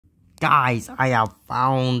Guys, I have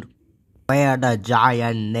found where the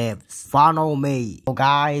giant lives. Follow me. So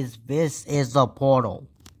guys, this is the portal.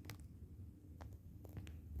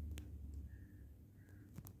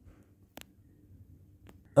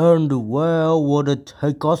 And where would it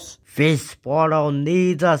take us? This portal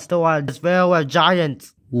needs us to a sphere with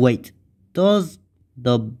giants. Wait, does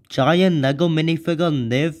the giant Lego minifigure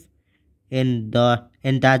live in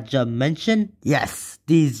that dimension? Yes,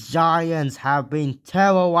 these giants have been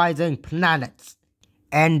terrorizing planets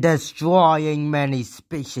and destroying many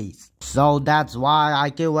species. So that's why I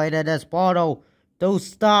created this portal to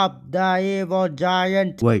stop the evil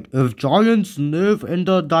giant. Wait, if giants live in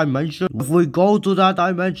the dimension, if we go to that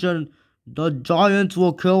dimension, the giants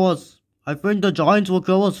will kill us. I think the giants will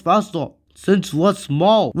kill us faster. Since we're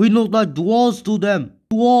small, we look like dwarves to them.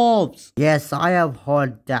 Dwarves! Yes, I have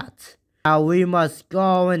heard that. Now we must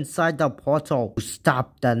go inside the portal to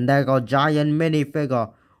stop the Lego giant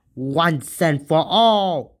minifigure once and for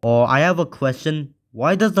all. Oh, I have a question.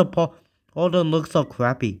 Why does the portal look so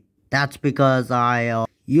crappy? That's because I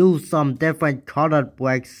used some different colored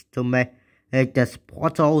bricks to make this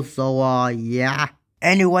portal, so yeah.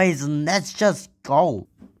 Anyways, let's just go.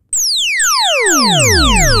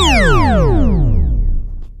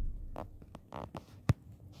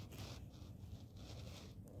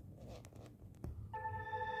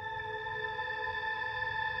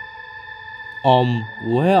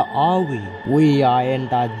 Where are we? We are in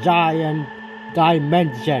the giant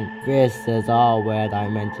dimension. This is our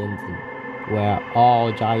dimension where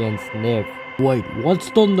all giants live. Wait, what's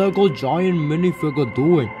the Lego giant minifigure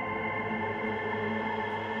doing?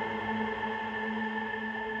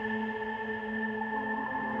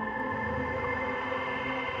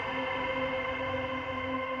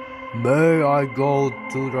 May I go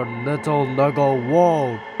to the little Lego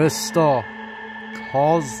world, Mr.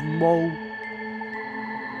 Cosmo?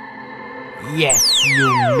 Yes,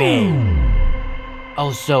 you may.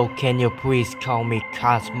 Also, can you please call me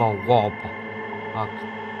Cosmo Warbuck,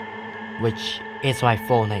 which is my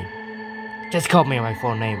full name. Just call me my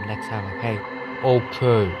full name next time, okay?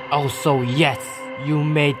 Okay. Also, yes, you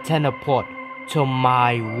may teleport to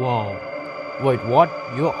my world. Wait, what?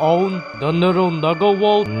 You own the little Lego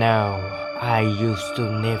world? No, I used to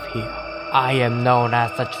live here. I am known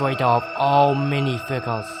as the trader of all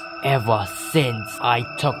minifigures ever since I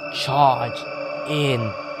took charge in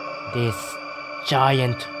this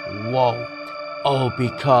giant world. All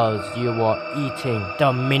because you were eating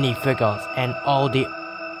the minifigures and all the,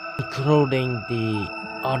 including the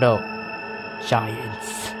other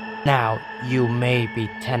giants. Now you may be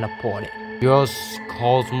teleported. Yes,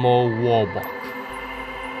 Cosmo Warbuck.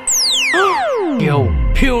 You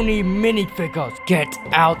puny minifigures, get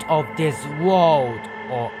out of this world,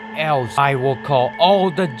 or else I will call all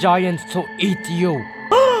the giants to eat you.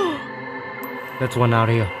 Let's run out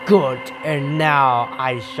of here. Good, and now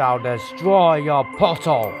I shall destroy your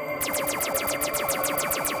portal.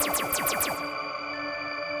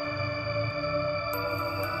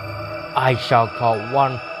 I shall call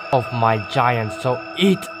one of my giants to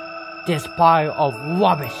eat this pile of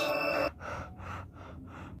rubbish.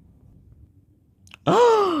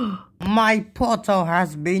 My portal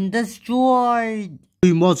has been destroyed.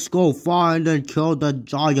 We must go find and kill the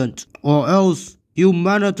giant, or else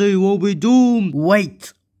humanity will be doomed.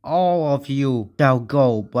 Wait, all of you shall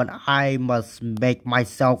go, but I must make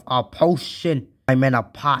myself a potion. I'm in a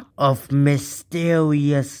pot of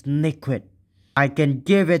mysterious liquid. I can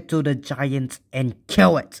give it to the giants and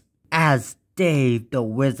kill it. As Dave the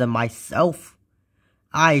Wizard myself,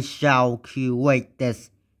 I shall create this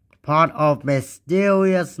pot of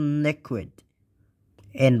mysterious liquid.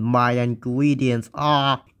 And my ingredients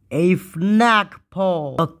are a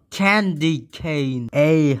flagpole, a candy cane,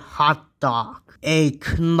 a hot dog, a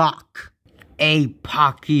clock, a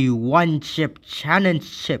Pocky one-chip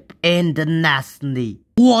challenge chip, and lastly,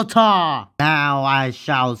 water. Now I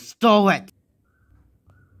shall store it.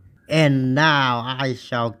 And now I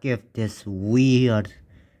shall give this weird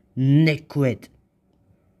liquid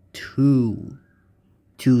to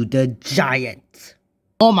the giant.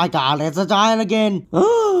 Oh my god, it's a giant again.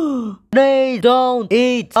 Please don't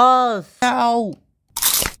eat us. No.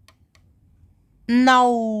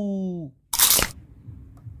 No.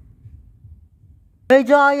 Hey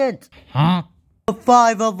giant. Huh? The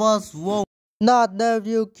 5 of us will not let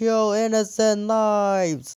you kill innocent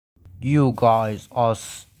lives. You guys are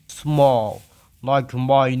small, like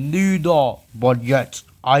my leader, but yet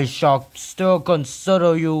I shall still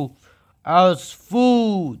consider you as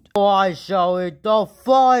food. So I shall eat the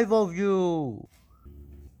 5 of you.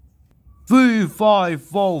 3, 5,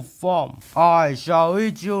 4, 5. I shall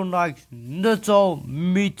eat you like little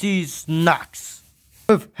meaty snacks.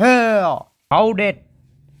 With hair. Hold it.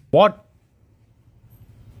 What?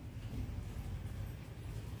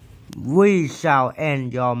 We shall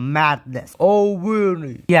end your madness. Oh,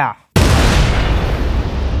 really? Yeah.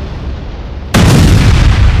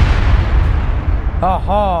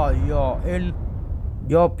 Haha, you're in.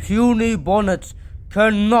 Your puny bonnets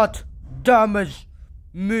cannot damage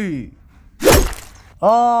me.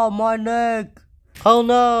 Oh, my neck. Oh,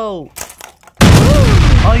 no.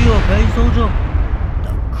 Are you okay, soldier?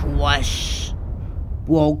 The crush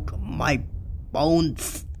broke my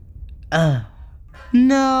bones.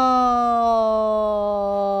 No.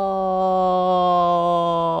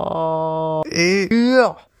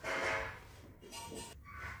 Yeah.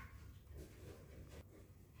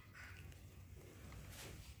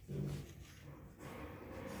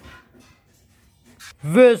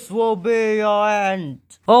 This will be your end.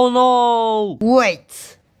 Oh no!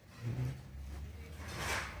 Wait!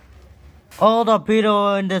 All the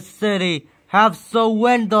people in the city have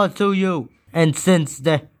surrendered to you. And since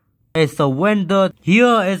they surrendered,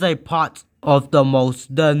 here is a pot of the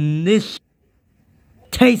most delicious,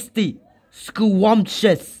 tasty,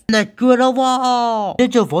 scrumptious liquid of all.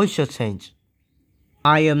 Did your voice just change?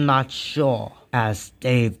 I am not sure, as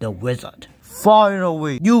Dave the Wizard.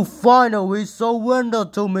 Finally, you finally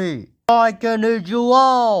surrendered to me. I can eat you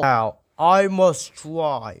all. Now, I must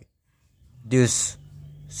try this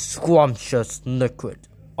scrumptious liquid.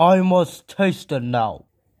 I must taste it now.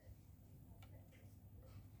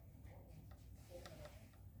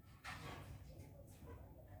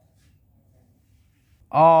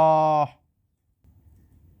 Oh,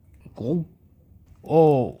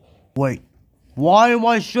 wait. Why am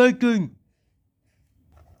I shaking?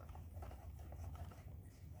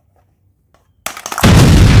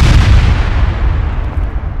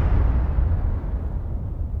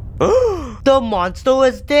 The monster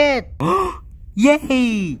is dead!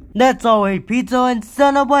 Yay! Let's all eat pizza in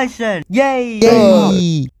celebration! Yay!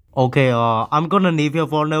 Yay! Okay, I'm gonna leave here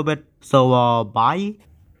for a little bit. So, bye.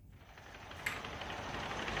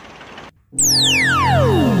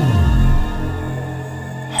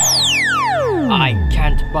 I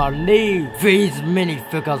can't believe these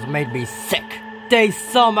minifigures made me sick. They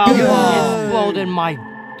somehow exploded my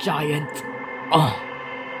giant.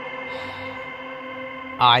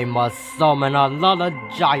 I must summon another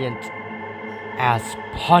giant as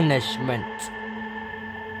punishment.